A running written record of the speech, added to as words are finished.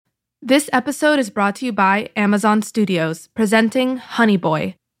This episode is brought to you by Amazon Studios, presenting Honey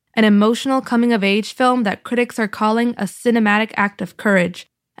Boy, an emotional coming-of-age film that critics are calling a cinematic act of courage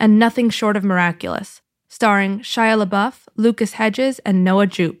and nothing short of miraculous, starring Shia LaBeouf, Lucas Hedges, and Noah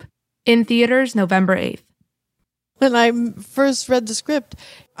Jupe. In theaters November 8th. When I first read the script,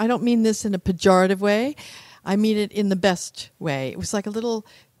 I don't mean this in a pejorative way. I mean it in the best way. It was like a little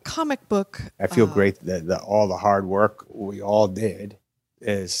comic book. I feel great that all the hard work we all did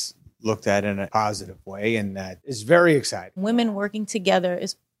is looked at in a positive way, and that is very exciting. Women working together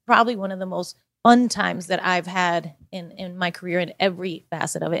is probably one of the most fun times that I've had in my career in every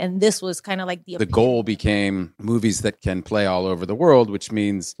facet of it. And this was kind of like the goal became movies that can play all over the world, which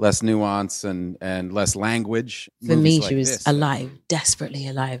means less nuance and less language. For me, like she was this. alive, desperately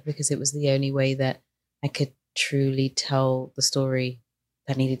alive, because it was the only way that I could truly tell the story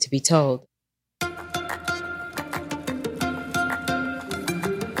that needed to be told.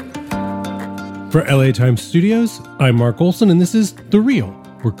 For LA Times Studios, I'm Mark Olson, and this is The Real,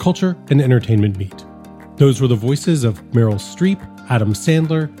 where culture and entertainment meet. Those were the voices of Meryl Streep, Adam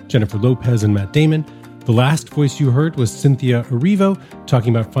Sandler, Jennifer Lopez, and Matt Damon. The last voice you heard was Cynthia Erivo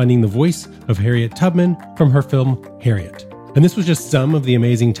talking about finding the voice of Harriet Tubman from her film Harriet. And this was just some of the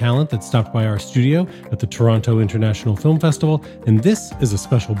amazing talent that stopped by our studio at the Toronto International Film Festival. And this is a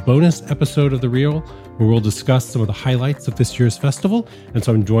special bonus episode of The Real, where we'll discuss some of the highlights of this year's festival. And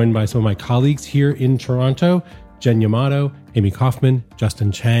so I'm joined by some of my colleagues here in Toronto, Jen Yamato, Amy Kaufman,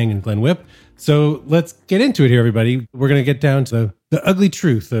 Justin Chang, and Glenn Whipp. So let's get into it here, everybody. We're going to get down to the ugly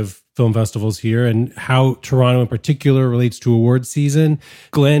truth of film festivals here and how Toronto in particular relates to awards season.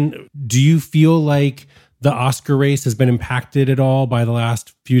 Glenn, do you feel like the Oscar race has been impacted at all by the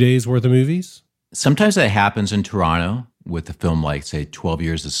last few days worth of movies? Sometimes that happens in Toronto with a film like, say, 12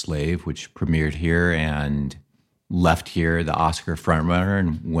 Years a Slave, which premiered here and left here the Oscar frontrunner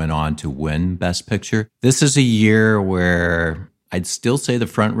and went on to win Best Picture. This is a year where I'd still say the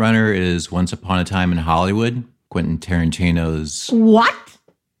frontrunner is Once Upon a Time in Hollywood, Quentin Tarantino's... What?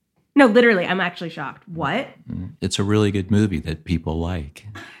 No, literally, I'm actually shocked. What? It's a really good movie that people like.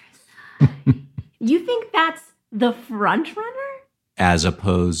 You think that's the front runner? As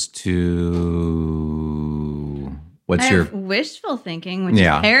opposed to... What's your... wishful thinking, which is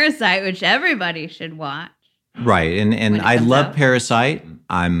Parasite, which everybody should watch. Right, and I love Parasite.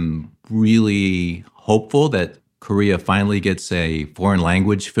 I'm really hopeful that Korea finally gets a foreign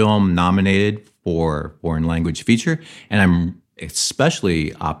language film nominated for foreign language feature, and I'm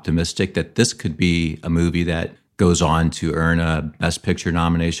especially optimistic that this could be a movie that goes on to earn a Best Picture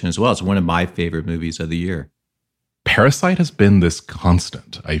nomination as well. It's one of my favorite movies of the year. Parasite has been this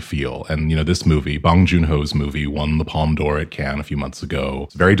constant, I feel. And, this movie, Bong Joon-ho's movie, won the Palme d'Or at Cannes a few months ago,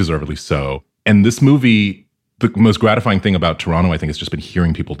 very deservedly so. And this movie, the most gratifying thing about Toronto, I think, has just been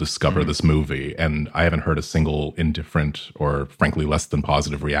hearing people discover this movie. And I haven't heard a single indifferent or, frankly, less than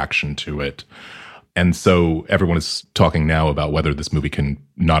positive reaction to it. And so everyone is talking now about whether this movie can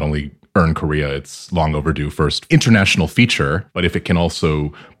not only earn Korea its long overdue first international feature, but if it can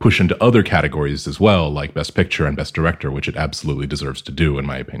also push into other categories as well, like Best Picture and Best Director, which it absolutely deserves to do, in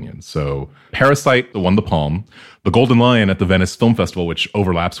my opinion. So Parasite won the Palme. The Golden Lion at the Venice Film Festival, which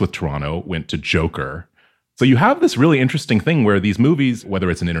overlaps with Toronto, went to Joker. So you have this really interesting thing where these movies,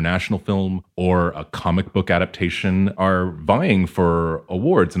 whether it's an international film or a comic book adaptation, are vying for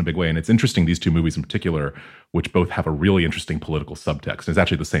awards in a big way. And it's interesting, these two movies in particular, which both have a really interesting political subtext. It's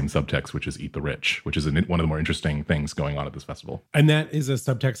actually the same subtext, which is Eat the Rich, which is one of the more interesting things going on at this festival. And that is a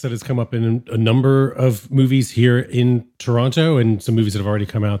subtext that has come up in a number of movies here in Toronto and some movies that have already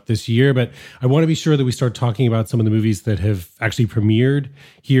come out this year. But I want to be sure that we start talking about some of the movies that have actually premiered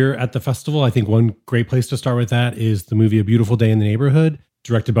here at the festival. I think one great place to start with that is the movie A Beautiful Day in the Neighborhood,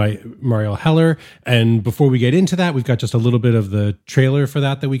 directed by Marielle Heller. And before we get into that, we've got just a little bit of the trailer for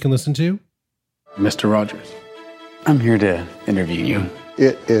that we can listen to. Mr. Rogers, I'm here to interview you.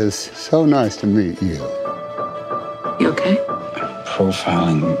 It is so nice to meet you. You okay? I'm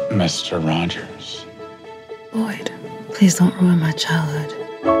profiling Mr. Rogers. Boyd, please don't ruin my childhood.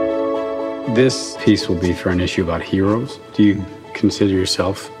 This piece will be for an issue about heroes. Do you consider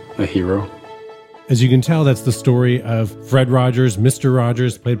yourself a hero? As you can tell, that's the story of Fred Rogers, Mr.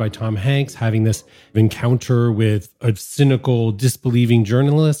 Rogers, played by Tom Hanks, having this encounter with a cynical, disbelieving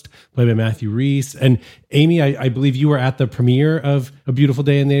journalist, played by Matthew Rhys. And Amy, I believe you were at the premiere of A Beautiful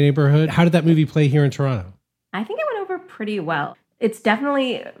Day in the Neighborhood. How did that movie play here in Toronto? I think it went over pretty well. It's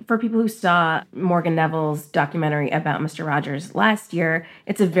definitely, for people who saw Morgan Neville's documentary about Mr. Rogers last year,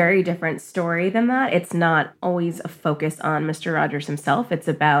 it's a very different story than that. It's not always a focus on Mr. Rogers himself. It's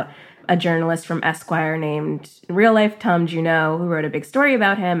about a journalist from Esquire named real life Tom Junot, who wrote a big story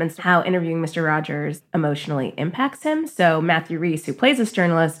about him and how interviewing Mr. Rogers emotionally impacts him. So Matthew Rhys, who plays this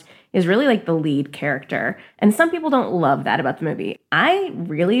journalist, is really like the lead character. And some people don't love that about the movie. I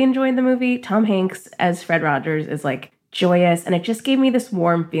really enjoyed the movie. Tom Hanks as Fred Rogers is like joyous, and it just gave me this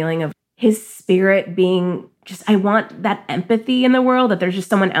warm feeling of his spirit being just, I want that empathy in the world, that there's just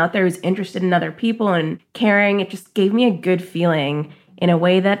someone out there who's interested in other people and caring. It just gave me a good feeling in a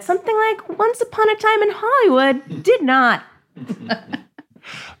way that something like Once Upon a Time in Hollywood did not.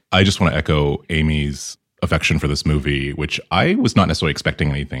 I just want to echo Amy's affection for this movie, which I was not necessarily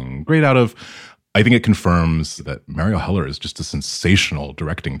expecting anything great out of. I think it confirms that Marielle Heller is just a sensational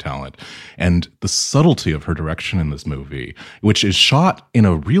directing talent. And the subtlety of her direction in this movie, which is shot in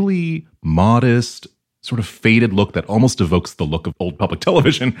a really modest, sort of faded look that almost evokes the look of old public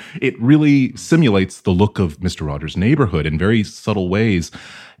television. It really simulates the look of Mr. Rogers' Neighborhood in very subtle ways.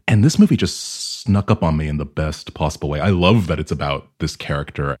 And this movie just snuck up on me in the best possible way. I love that it's about this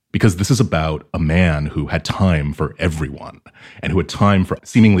character, because this is about a man who had time for everyone and who had time for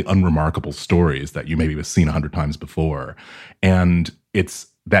seemingly unremarkable stories that you maybe have seen 100 times before. And it's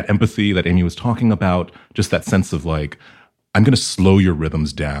that empathy that Amy was talking about, just that sense of like, I'm going to slow your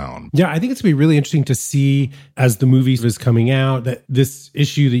rhythms down. Yeah, I think it's going to be really interesting to see as the movie is coming out, that this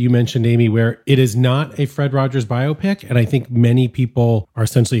issue that you mentioned, Amy, where it is not a Fred Rogers biopic. And I think many people are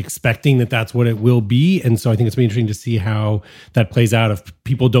essentially expecting that that's what it will be. And so I think it's going to be interesting to see how that plays out. If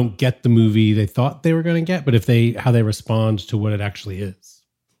people don't get the movie they thought they were going to get, but how they respond to what it actually is.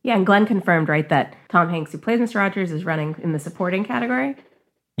 Yeah, and Glenn confirmed, right, that Tom Hanks, who plays Mr. Rogers, is running in the supporting category.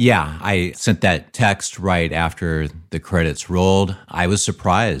 Yeah, I sent that text right after the credits rolled. I was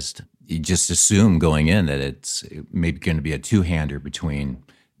surprised. You just assume going in that it's maybe going to be a two-hander between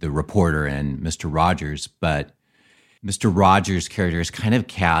the reporter and Mr. Rogers, but Mr. Rogers' character is kind of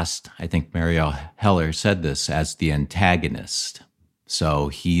cast, I think Marielle Heller said this, as the antagonist. So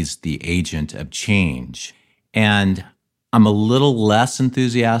he's the agent of change. And I'm a little less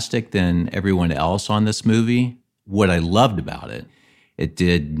enthusiastic than everyone else on this movie. What I loved about it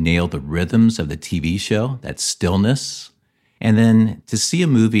did nail the rhythms of the TV show, that stillness. And then to see a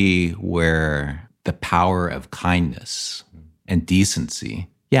movie where the power of kindness and decency,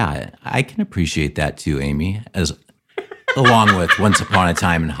 yeah, I can appreciate that too, Amy, as along with Once Upon a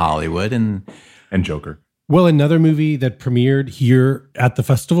Time in Hollywood and Joker. Well, another movie that premiered here at the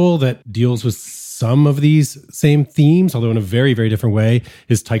festival that deals with some of these same themes, although in a very, very different way,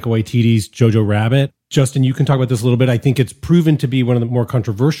 is Taika Waititi's Jojo Rabbit. Justin, you can talk about this a little bit. I think it's proven to be one of the more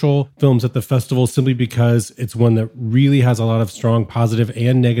controversial films at the festival simply because it's one that really has a lot of strong positive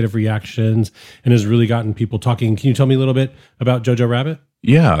and negative reactions and has really gotten people talking. Can you tell me a little bit about Jojo Rabbit?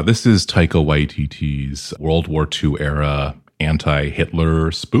 Yeah, this is Taika Waititi's World War II era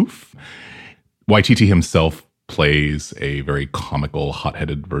anti-Hitler spoof. Waititi himself plays a very comical,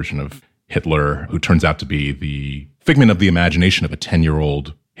 hot-headed version of Hitler who turns out to be the figment of the imagination of a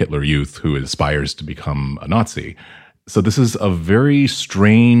 10-year-old Hitler youth who aspires to become a Nazi. So this is a very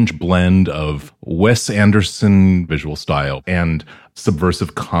strange blend of Wes Anderson visual style and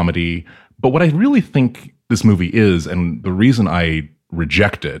subversive comedy. But what I really think this movie is, and the reason I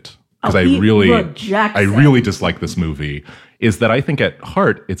reject it, because I really dislike this movie, is that I think at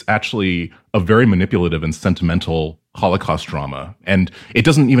heart it's actually a very manipulative and sentimental Holocaust drama. And it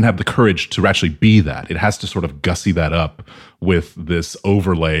doesn't even have the courage to actually be that. It has to sort of gussy that up with this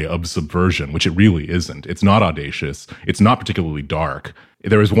overlay of subversion, which it really isn't. It's not audacious. It's not particularly dark.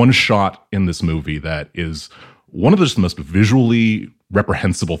 There is one shot in this movie that is one of the most visually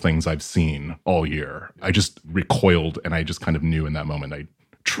reprehensible things I've seen all year. I just recoiled, and I just kind of knew in that moment I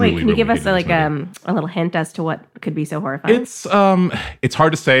truly. Wait, can you give us a little hint as to what could be so horrifying? It's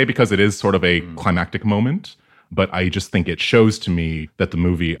hard to say because it is sort of a climactic moment. But I just think it shows to me that the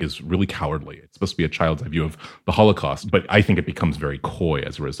movie is really cowardly. It's supposed to be a child's eye view of the Holocaust, but I think it becomes very coy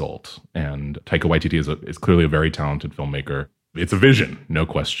as a result. And Taika Waititi is clearly a very talented filmmaker. It's a vision, no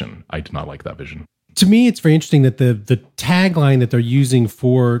question. I did not like that vision. To me, it's very interesting that the tagline that they're using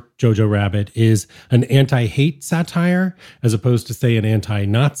for Jojo Rabbit is an anti-hate satire, as opposed to, say, an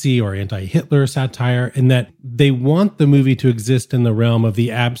anti-Nazi or anti-Hitler satire, and that they want the movie to exist in the realm of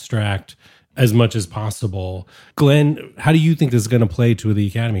the abstract as much as possible. Glenn, how do you think this is going to play to the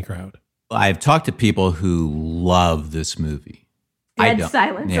Academy crowd? I've talked to people who love this movie. Dead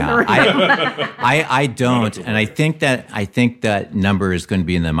silence in the room. I don't, and I think that number is going to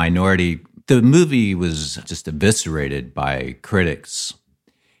be in the minority. The movie was just eviscerated by critics,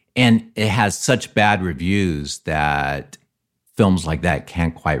 and it has such bad reviews that films like that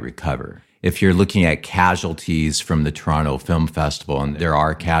can't quite recover. if you're looking at casualties from the Toronto Film Festival, and there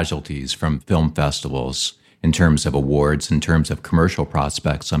are casualties from film festivals in terms of awards, in terms of commercial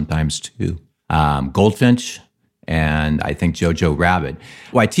prospects sometimes too. Goldfinch and I think Jojo Rabbit.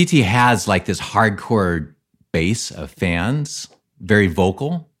 Waititi has like this hardcore base of fans, very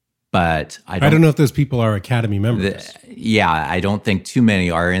vocal, but I don't know if those people are Academy members. I don't think too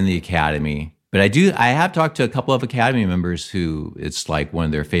many are in the Academy. But I have talked to a couple of Academy members who it's like one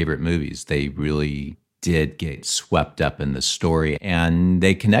of their favorite movies. They really did get swept up in the story and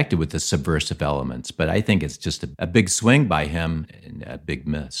they connected with the subversive elements. But I think it's just a big swing by him and a big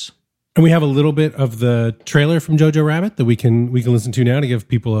miss. And we have a little bit of the trailer from Jojo Rabbit that we can listen to now to give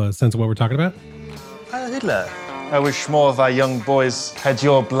people a sense of what we're talking about. Heil Hitler. I wish more of our young boys had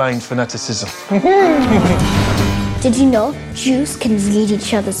your blind fanaticism. Did you know Jews can read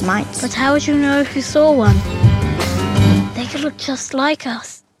each other's minds? But how would you know if you saw one? They could look just like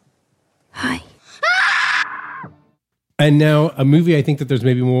us. Hi. And now a movie I think that there's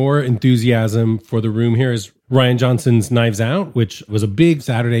maybe more enthusiasm for the room here is Rian Johnson's Knives Out, which was a big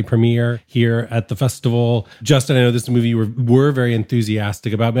Saturday premiere here at the festival. Justin, I know this movie you were very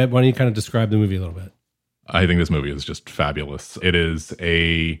enthusiastic about. Why don't you kind of describe the movie a little bit? I think this movie is just fabulous. It is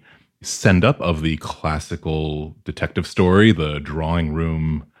a send-up of the classical detective story, the drawing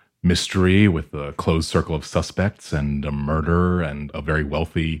room mystery with the closed circle of suspects and a murder and a very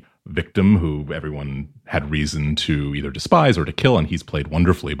wealthy victim who everyone had reason to either despise or to kill, and he's played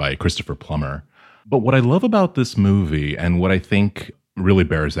wonderfully by Christopher Plummer. But what I love about this movie, and what I think really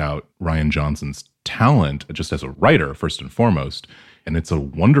bears out Rian Johnson's talent just as a writer, first and foremost, and it's a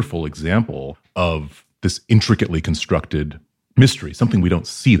wonderful example of this intricately constructed mystery, something we don't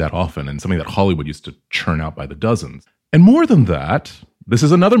see that often and something that Hollywood used to churn out by the dozens. And more than that, this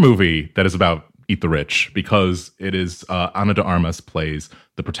is another movie that is about Eat the Rich, because it is Ana de Armas plays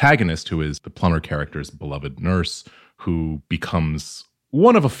the protagonist, who is the Plummer character's beloved nurse, who becomes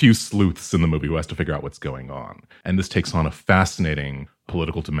one of a few sleuths in the movie who has to figure out what's going on. And this takes on a fascinating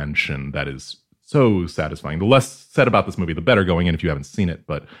political dimension that is so satisfying. The less said about this movie, the better going in if you haven't seen it,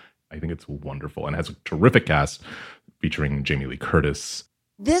 but I think it's wonderful and has a terrific cast featuring Jamie Lee Curtis.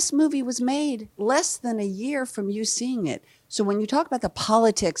 This movie was made less than a year from you seeing it. So when you talk about the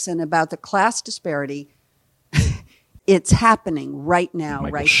politics and about the class disparity, it's happening right now.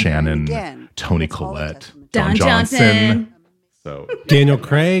 Michael right Shannon, again, Tony Collette, Don Johnson. So Daniel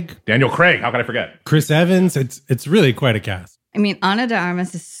Craig. How can I forget? Chris Evans. It's really quite a cast. I mean, Ana de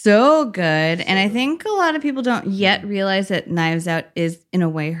Armas is so good. And I think a lot of people don't yet realize that Knives Out is, in a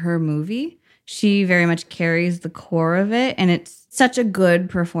way, her movie. She very much carries the core of it. And it's such a good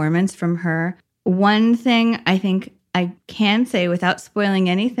performance from her. One thing I think I can say without spoiling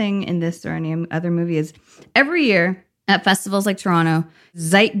anything in this or any other movie is every year at festivals like Toronto,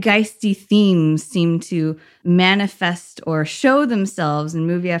 zeitgeisty themes seem to manifest or show themselves in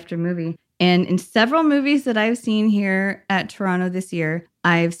movie after movie. And in several movies that I've seen here at Toronto this year,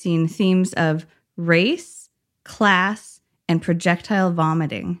 I've seen themes of race, class, and projectile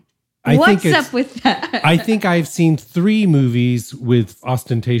vomiting. What's up with that? I think I've seen 3 movies with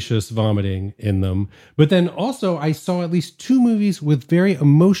ostentatious vomiting in them. But then also I saw at least 2 movies with very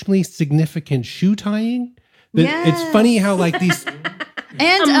emotionally significant shoe tying. Yes. It's funny how like these...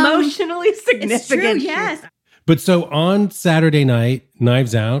 and emotionally significant. It's true, yes. But so on Saturday night,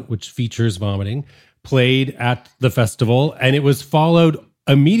 Knives Out, which features vomiting, played at the festival, and it was followed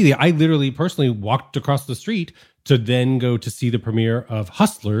immediately. I literally personally walked across the street to then go to see the premiere of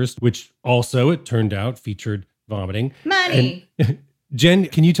Hustlers, which also, it turned out, featured vomiting. Money. And, Jen,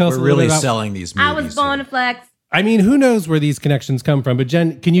 can you tell us a little bit about... We're really selling these movies. I was born to flex. I mean, who knows where these connections come from? But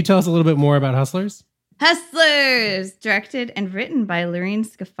Jen, can you tell us a little bit more about Hustlers? Hustlers, directed and written by Lorene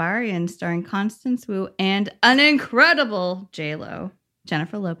Scafarian, starring Constance Wu and an incredible J-Lo,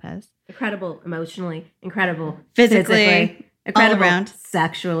 Jennifer Lopez. Incredible emotionally, incredible physically, incredible all around.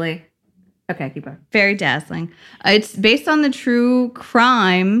 Sexually. Okay, keep going. Very dazzling. It's based on the true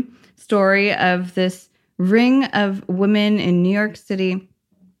crime story of this ring of women in New York City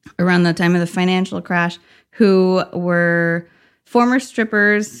around the time of the financial crash who were former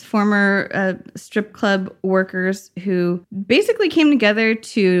strippers, former strip club workers who basically came together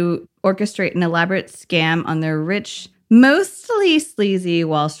to orchestrate an elaborate scam on their rich, mostly sleazy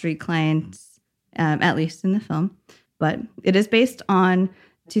Wall Street clients, at least in the film. But it is based on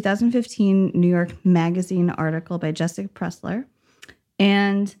 2015 New York Magazine article by Jessica Pressler.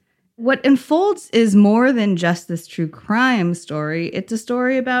 And what unfolds is more than just this true crime story. It's a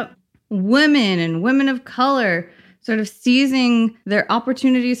story about women and women of color sort of seizing their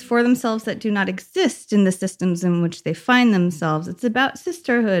opportunities for themselves that do not exist in the systems in which they find themselves. It's about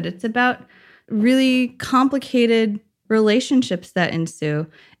sisterhood. It's about really complicated relationships that ensue.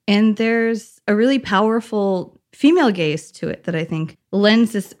 And there's a really powerful female gaze to it that I think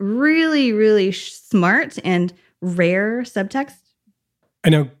lends this really, really smart and rare subtext. I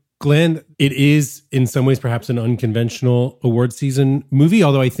know, Glenn, it is in some ways perhaps an unconventional award season movie,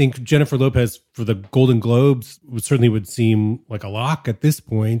 although I think Jennifer Lopez for the Golden Globes certainly would seem like a lock at this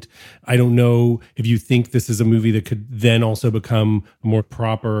point. I don't know if you think this is a movie that could then also become a more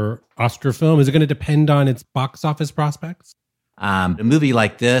proper Oscar film. Is it going to depend on its box office prospects? A movie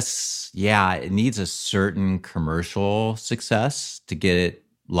like this, yeah, it needs a certain commercial success to get it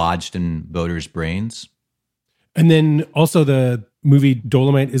lodged in voters' brains. And then also the movie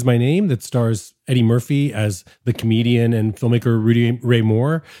Dolomite Is My Name that stars Eddie Murphy as the comedian and filmmaker Rudy Ray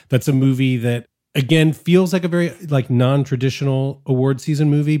Moore. That's a movie that, again, feels like a very non-traditional award season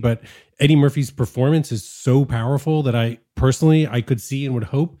movie, but Eddie Murphy's performance is so powerful that I could see and would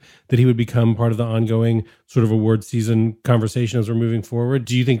hope that he would become part of the ongoing sort of award season conversation as we're moving forward.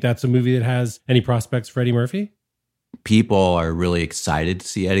 Do you think that's a movie that has any prospects for Eddie Murphy? People are really excited to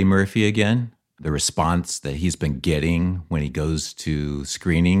see Eddie Murphy again. The response that he's been getting when he goes to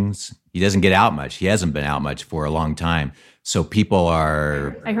screenings, he doesn't get out much. He hasn't been out much for a long time. So people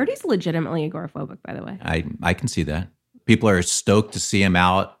are... I heard he's legitimately agoraphobic, by the way. I can see that. People are stoked to see him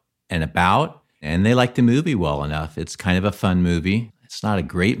out and about, and they like the movie well enough. It's kind of a fun movie. It's not a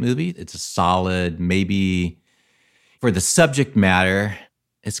great movie. It's a solid, maybe for the subject matter,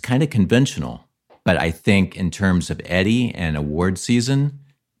 it's kind of conventional. But I think in terms of Eddie and award season,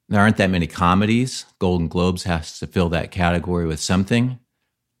 there aren't that many comedies. Golden Globes has to fill that category with something.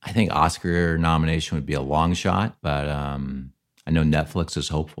 I think Oscar nomination would be a long shot, but I know Netflix is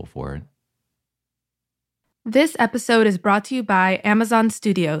hopeful for it. This episode is brought to you by Amazon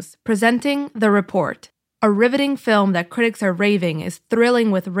Studios, presenting The Report, a riveting film that critics are raving is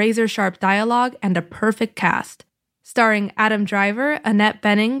thrilling with razor-sharp dialogue and a perfect cast. Starring Adam Driver, Annette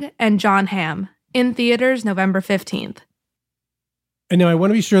Bening, and Jon Hamm. In theaters November 15th. And now I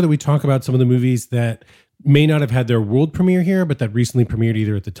want to be sure that we talk about some of the movies that may not have had their world premiere here, but that recently premiered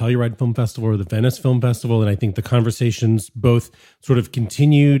either at the Telluride Film Festival or the Venice Film Festival. And I think the conversations both sort of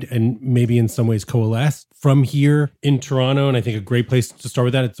continued and maybe in some ways coalesced from here in Toronto. And I think a great place to start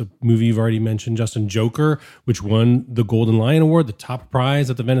with that, it's a movie you've already mentioned, Justin, Joker, which won the Golden Lion Award, the top prize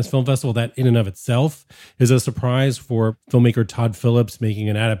at the Venice Film Festival. That in and of itself is a surprise for filmmaker Todd Phillips making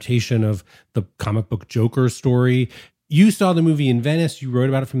an adaptation of the comic book Joker story. You saw the movie in Venice. You wrote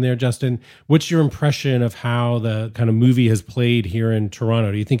about it from there, Justin. What's your impression of how the kind of movie has played here in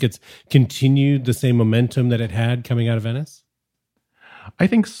Toronto? Do you think it's continued the same momentum that it had coming out of Venice? I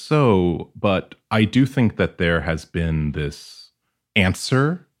think so, but I do think that there has been this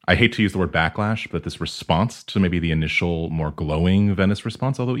answer. I hate to use the word backlash, but this response to maybe the initial more glowing Venice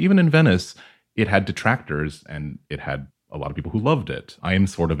response. Although even in Venice, it had detractors and it had a lot of people who loved it. I am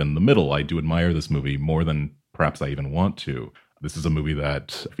sort of in the middle. I do admire this movie more than perhaps I even want to. This is a movie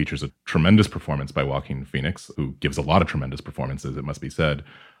that features a tremendous performance by Joaquin Phoenix, who gives a lot of tremendous performances, it must be said.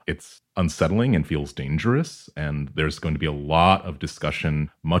 It's unsettling and feels dangerous, and there's going to be a lot of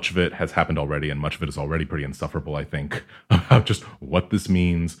discussion. Much of it has happened already, and much of it is already pretty insufferable, I think, about just what this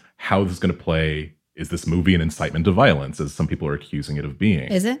means, how this is going to play. Is this movie an incitement to violence, as some people are accusing it of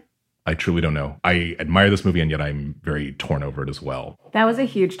being? Is it? I truly don't know. I admire this movie, and yet I'm very torn over it as well. That was a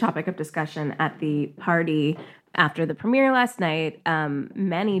huge topic of discussion at the party after the premiere last night.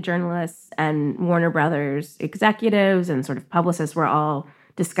 Many journalists and Warner Brothers executives and sort of publicists were all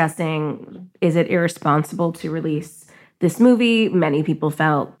discussing, is it irresponsible to release this movie? Many people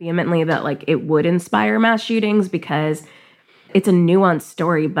felt vehemently that it would inspire mass shootings because it's a nuanced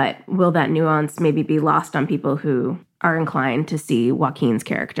story, but will that nuance maybe be lost on people who are inclined to see Joaquin's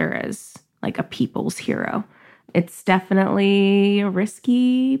character as a people's hero? It's definitely a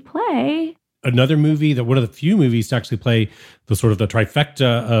risky play. Another movie that one of the few movies to actually play the sort of the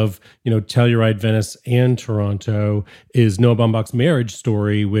trifecta of, Telluride, Venice, and Toronto is Noah Baumbach's Marriage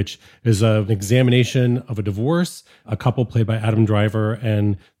Story, which is an examination of a divorce, a couple played by Adam Driver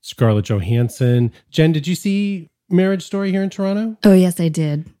and Scarlett Johansson. Jen, did you see Marriage Story here in Toronto? Oh, yes, I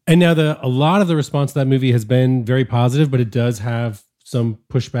did. And now a lot of the response to that movie has been very positive, but it does have some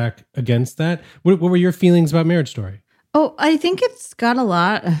pushback against that. What were your feelings about Marriage Story? Oh, I think it's got a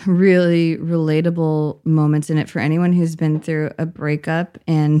lot of really relatable moments in it for anyone who's been through a breakup,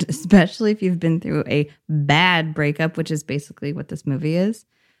 and especially if you've been through a bad breakup, which is basically what this movie is.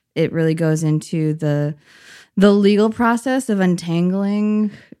 It really goes into the legal process of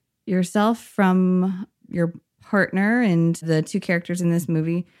untangling yourself from your partner, and the two characters in this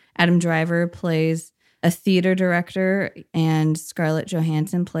movie, Adam Driver plays a theater director and Scarlett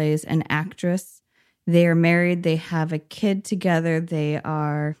Johansson plays an actress. They are married. They have a kid together. They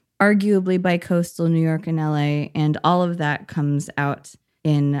are arguably bi-coastal New York and LA, and all of that comes out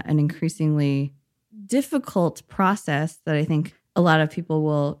in an increasingly difficult process that I think a lot of people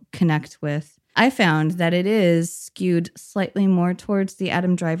will connect with. I found that it is skewed slightly more towards the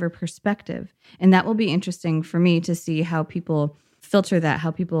Adam Driver perspective, and that will be interesting for me to see how people filter that,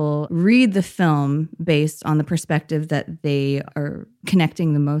 how people read the film based on the perspective that they are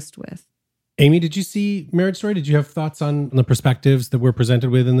connecting the most with. Amy, did you see Marriage Story? Did you have thoughts on the perspectives that we're presented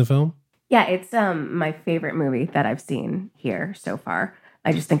with in the film? Yeah, it's my favorite movie that I've seen here so far.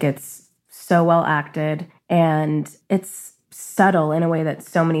 I just think it's so well acted, and it's subtle in a way that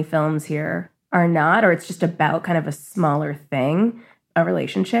so many films here are not, or it's just about kind of a smaller thing, a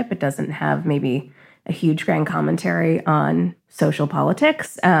relationship. It doesn't have maybe a huge grand commentary on social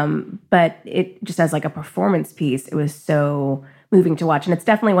politics, but it just as like a performance piece, it was so moving to watch. And it's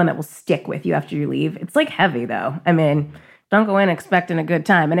definitely one that will stick with you after you leave. It's like heavy though. I mean, don't go in expecting a good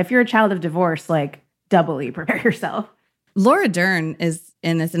time. And if you're a child of divorce, like doubly prepare yourself. Laura Dern is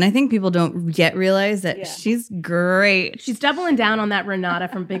in this, and I think people don't yet realize that she's great. She's doubling down on that Renata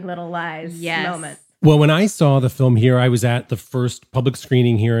from Big Little Lies moment. Well, when I saw the film here, I was at the first public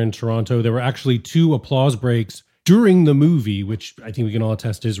screening here in Toronto. There were actually 2 applause breaks during the movie, which I think we can all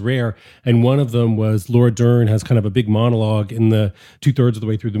attest is rare. And one of them was Laura Dern has kind of a big monologue in the 2/3 of the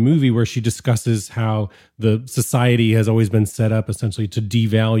way through the movie where she discusses how the society has always been set up essentially to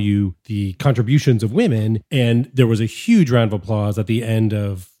devalue the contributions of women. And there was a huge round of applause at the end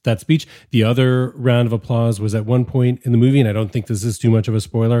of that speech. The other round of applause was at one point in the movie, and I don't think this is too much of a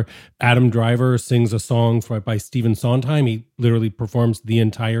spoiler. Adam Driver sings a song by Stephen Sondheim. He literally performs the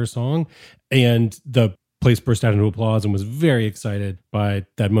entire song, and the place burst out into applause and was very excited by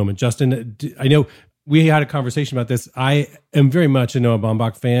that moment. Justin, I know we had a conversation about this. I am very much a Noah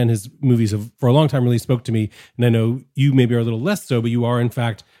Baumbach fan. His movies have for a long time really spoke to me, and I know you maybe are a little less so, but you are in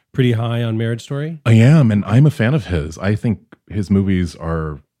fact pretty high on Marriage Story. I am, and I'm a fan of his. I think his movies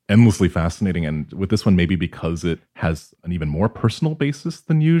are endlessly fascinating, and with this one, maybe because it has an even more personal basis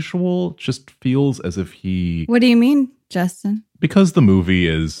than usual, just feels as if he... What do you mean, Justin? Because the movie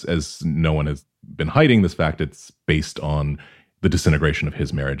is, as no one has been hiding this fact, it's based on the disintegration of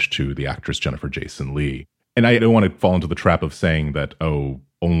his marriage to the actress Jennifer Jason Leigh. And I don't want to fall into the trap of saying that,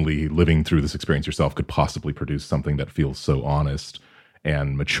 only living through this experience yourself could possibly produce something that feels so honest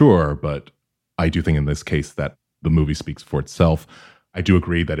and mature, but I do think in this case that the movie speaks for itself. I do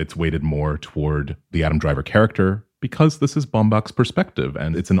agree that it's weighted more toward the Adam Driver character because this is Baumbach's perspective,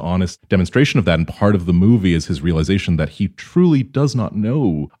 and it's an honest demonstration of that. And part of the movie is his realization that he truly does not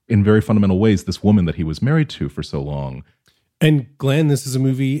know, in very fundamental ways, this woman that he was married to for so long. And Glenn, this is a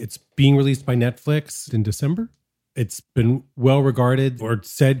movie, it's being released by Netflix in December. It's been well regarded or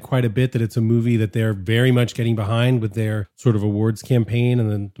said quite a bit that it's a movie that they're very much getting behind with their sort of awards campaign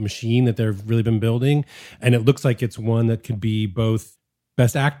and the machine that they've really been building. And it looks like it's one that could be both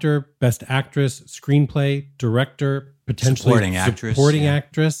Best Actor, Best Actress, Screenplay, Director, potentially supporting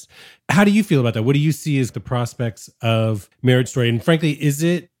actress. How do you feel about that? What do you see as the prospects of Marriage Story? And frankly, is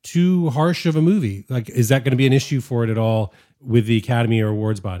it too harsh of a movie? Like, is that going to be an issue for it at all with the Academy or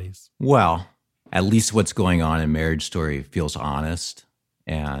awards bodies? Well, at least what's going on in Marriage Story feels honest.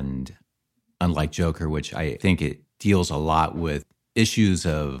 And unlike Joker, which I think it deals a lot with issues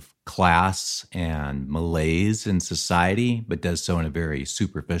of class and malaise in society, but does so in a very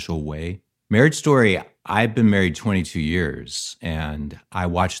superficial way. Marriage Story, I've been married 22 years, and I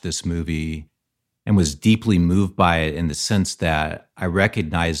watched this movie and was deeply moved by it in the sense that I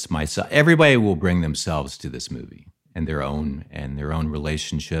recognized myself. Everybody will bring themselves to this movie and their own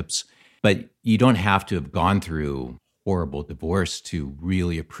relationships, but you don't have to have gone through horrible divorce to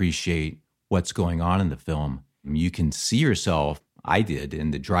really appreciate what's going on in the film. You can see yourself, I did,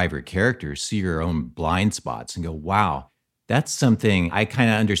 in the Driver character, see your own blind spots and go, wow, that's something I kind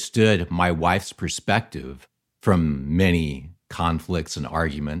of understood my wife's perspective from many conflicts and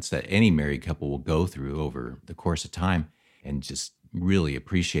arguments that any married couple will go through over the course of time, and just really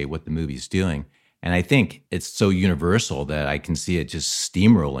appreciate what the movie's doing. And I think it's so universal that I can see it just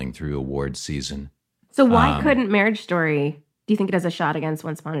steamrolling through awards season. So why couldn't Marriage Story, do you think it has a shot against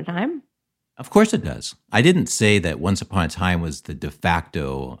Once Upon a Time? Of course it does. I didn't say that Once Upon a Time was the de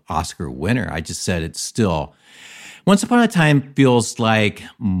facto Oscar winner. I just said it's still... Once Upon a Time feels like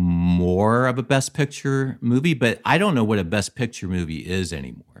more of a Best Picture movie, but I don't know what a Best Picture movie is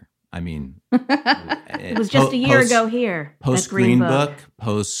anymore. I mean... it was just a year ago here. Post Green Book,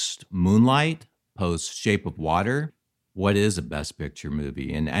 post Moonlight. post Shape of Water, what is a Best Picture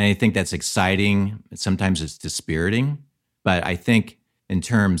movie? And I think that's exciting. Sometimes it's dispiriting. But I think in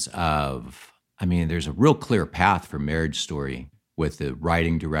terms of, there's a real clear path for Marriage Story with the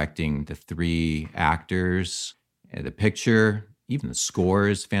writing, directing, the 3 actors, and the picture, even the score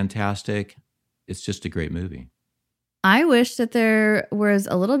is fantastic. It's just a great movie. I wish that there was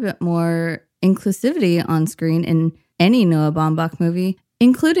a little bit more inclusivity on screen in any Noah Baumbach movie,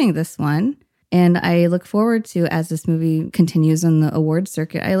 including this one. And I look forward to, as this movie continues on the awards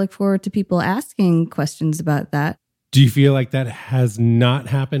circuit, I look forward to people asking questions about that. Do you feel like that has not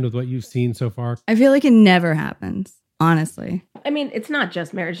happened with what you've seen so far? I feel like it never happens, honestly. It's not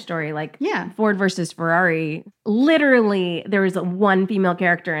just Marriage Story. Ford versus Ferrari, literally there is one female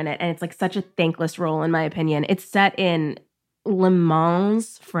character in it, and it's such a thankless role, in my opinion. It's set in Le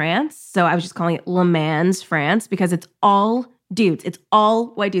Mans, France. So I was just calling it Le Mans, France, because it's all dudes. It's all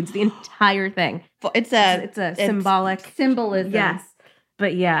white dudes, the entire thing. It's a symbolic symbolism. Yes.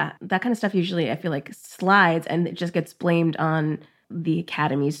 But yeah, that kind of stuff usually I feel like slides and it just gets blamed on the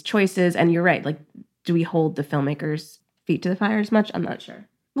Academy's choices. And you're right. Do we hold the filmmakers' feet to the fire as much? I'm not sure.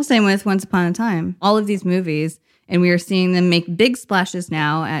 Well, same with Once Upon a Time. All of these movies, and we are seeing them make big splashes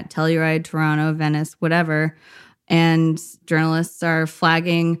now at Telluride, Toronto, Venice, whatever. And journalists are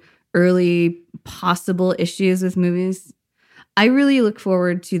flagging early possible issues with movies. I really look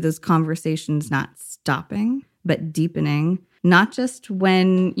forward to those conversations not stopping, but deepening. Not just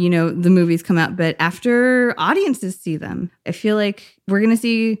when, the movies come out, but after audiences see them. I feel like we're going to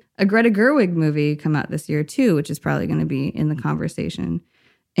see a Greta Gerwig movie come out this year too, which is probably going to be in the conversation.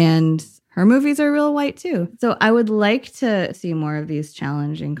 And her movies are real white too. So I would like to see more of these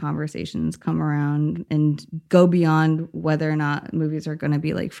challenging conversations come around and go beyond whether or not movies are going to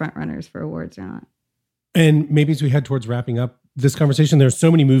be front runners for awards or not. And maybe as we head towards wrapping up this conversation, there's so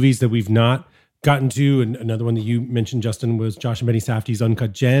many movies that we've not gotten to, and another one that you mentioned, Justin, was Josh and Betty Safdie's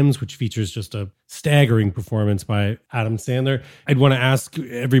Uncut Gems, which features just a staggering performance by Adam Sandler. I'd want to ask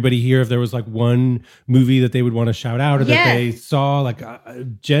everybody here if there was one movie that they would want to shout out or that they saw.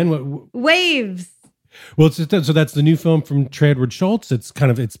 Jen, Waves. Well, so that's the new film from Trey Edward Schultz. It's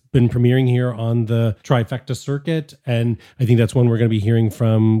been premiering here on the Trifecta circuit, and I think that's one we're going to be hearing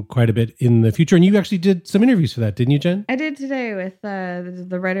from quite a bit in the future. And you actually did some interviews for that, didn't you, Jen? I did today with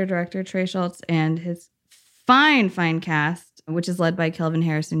the writer-director Trey Schultz and his fine cast, which is led by Kelvin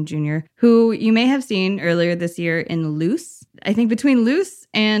Harrison Jr., who you may have seen earlier this year in Loose. I think between Loose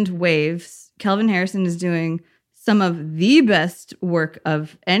and Waves, Kelvin Harrison is doing some of the best work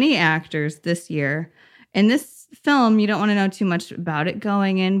of any actors this year. And this film, you don't want to know too much about it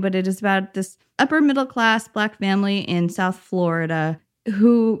going in, but it is about this upper middle class Black family in South Florida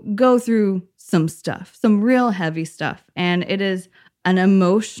who go through some stuff, some real heavy stuff. And it is an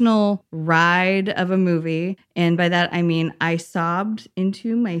emotional ride of a movie. And by that, I mean, I sobbed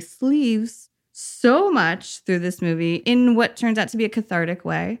into my sleeves so much through this movie in what turns out to be a cathartic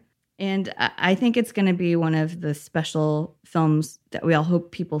way. And I think it's going to be one of the special films that we all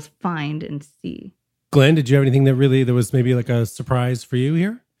hope people find and see. Glenn, did you have anything that was maybe a surprise for you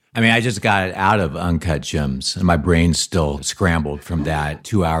here? I just got it out of Uncut Gems, and my brain's still scrambled from that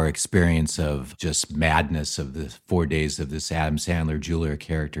 2-hour experience of just madness of the 4 days of this Adam Sandler Julia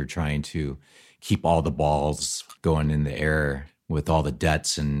character trying to keep all the balls going in the air with all the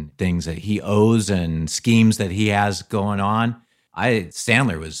debts and things that he owes and schemes that he has going on.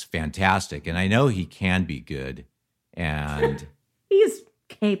 Sandler was fantastic, and I know he can be good, and he's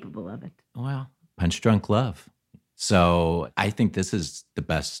capable of it. Well, Punch Drunk Love. So I think this is the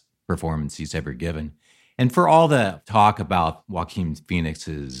best performance he's ever given. And for all the talk about Joaquin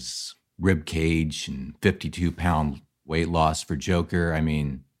Phoenix's rib cage and 52-pound weight loss for Joker,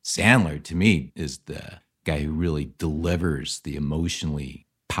 Sandler, to me, is the guy who really delivers the emotionally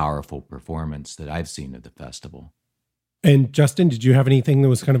powerful performance that I've seen at the festival. And Justin, did you have anything that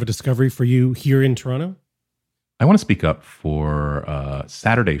was kind of a discovery for you here in Toronto? I want to speak up for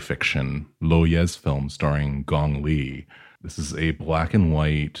Saturday Fiction, Lo Ye's film starring Gong Li. This is a black and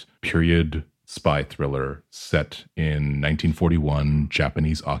white period spy thriller set in 1941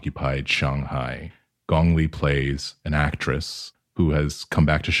 Japanese-occupied Shanghai. Gong Li plays an actress who has come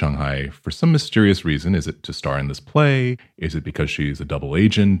back to Shanghai for some mysterious reason. Is it to star in this play? Is it because she's a double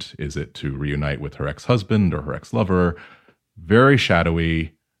agent? Is it to reunite with her ex-husband or her ex-lover? Very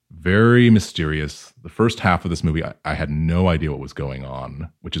shadowy, very mysterious. The first half of this movie, I had no idea what was going on,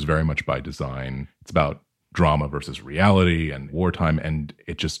 which is very much by design. It's about drama versus reality and wartime, and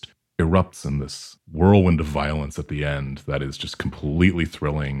it just erupts in this whirlwind of violence at the end that is just completely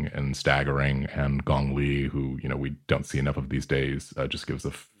thrilling and staggering. And Gong Li, who we don't see enough of these days, just gives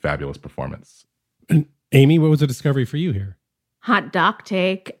a fabulous performance. And Amy, what was a discovery for you here? Hot doc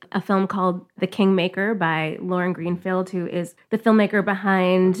take, a film called The Kingmaker by Lauren Greenfield, who is the filmmaker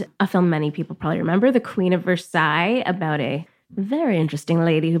behind a film many people probably remember, The Queen of Versailles, about a very interesting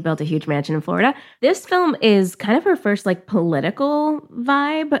lady who built a huge mansion in Florida. This film is kind of her first political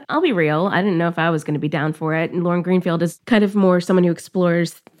vibe. I'll be real, I didn't know if I was going to be down for it. And Lauren Greenfield is kind of more someone who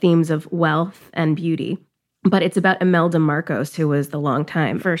explores themes of wealth and beauty. But it's about Imelda Marcos, who was the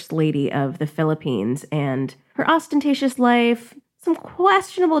longtime first lady of the Philippines, and her ostentatious life, some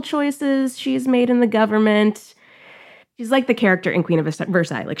questionable choices she's made in the government. She's like the character in Queen of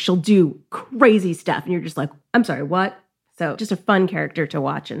Versailles. She'll do crazy stuff, and you're just like, I'm sorry, what? So just a fun character to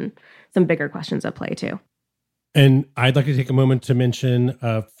watch, and some bigger questions at play too. And I'd like to take a moment to mention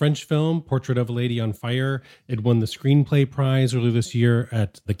a French film, Portrait of a Lady on Fire. It won the Screenplay Prize earlier this year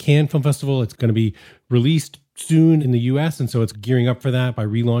at the Cannes Film Festival. It's going to be released soon in the US, and so it's gearing up for that by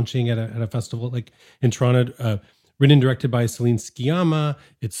relaunching at a festival in Toronto. Written and directed by Celine Sciamma.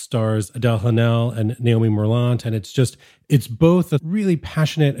 It stars Adele Haenel and Naomi Morlant, and it's both a really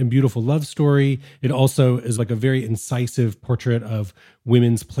passionate and beautiful love story. It also is a very incisive portrait of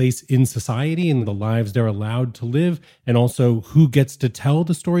women's place in society and the lives they're allowed to live, and also who gets to tell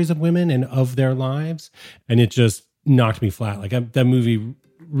the stories of women and of their lives. And it just knocked me flat. That movie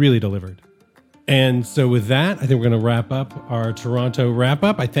really delivered. And so with that, I think we're going to wrap up our Toronto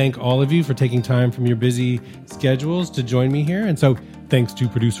wrap-up. I thank all of you for taking time from your busy schedules to join me here. And so thanks to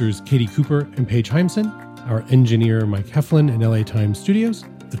producers Katie Cooper and Paige Heimson, our engineer Mike Heflin in LA Times Studios.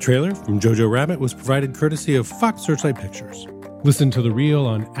 The trailer from Jojo Rabbit was provided courtesy of Fox Searchlight Pictures. Listen to The Real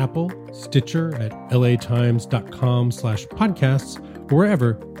on Apple, Stitcher, at latimes.com/podcasts, or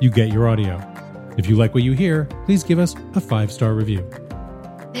wherever you get your audio. If you like what you hear, please give us a 5-star review.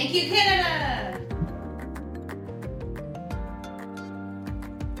 Thank you, Kate.